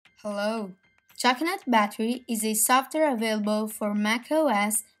Hello. CoconutBattery is a software available for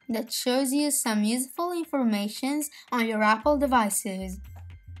macOS that shows you some useful information on your Apple devices.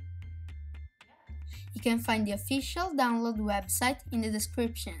 You can find the official download website in the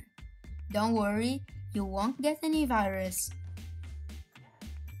description. Don't worry, you won't get any virus.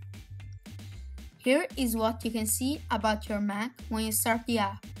 Here is what you can see about your Mac when you start the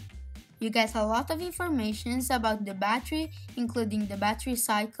app. You get a lot of information about the battery, including the battery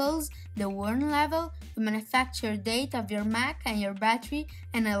cycles, the worn level, the manufacture date of your Mac and your battery,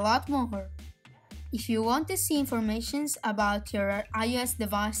 and a lot more. If you want to see information about your iOS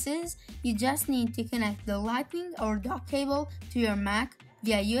devices, you just need to connect the Lightning or dock cable to your Mac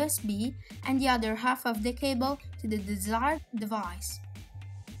via USB and the other half of the cable to the desired device.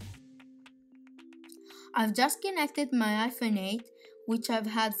 I've just connected my iPhone 8, which I've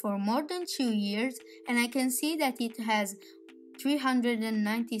had for more than 2 years, and I can see that it has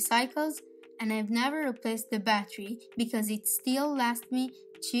 390 cycles, and I've never replaced the battery because it still lasts me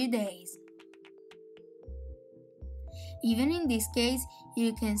 2 days. Even in this case,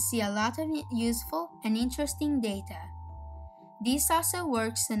 you can see a lot of useful and interesting data. This also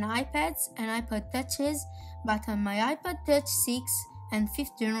works on iPads and iPod Touches, but on my iPod Touch 6 and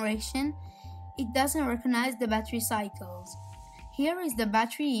 5th generation, it doesn't recognize the battery cycles. Here is the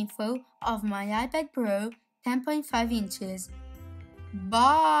battery info of my iPad Pro 10.5 inches.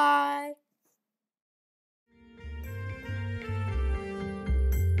 Bye!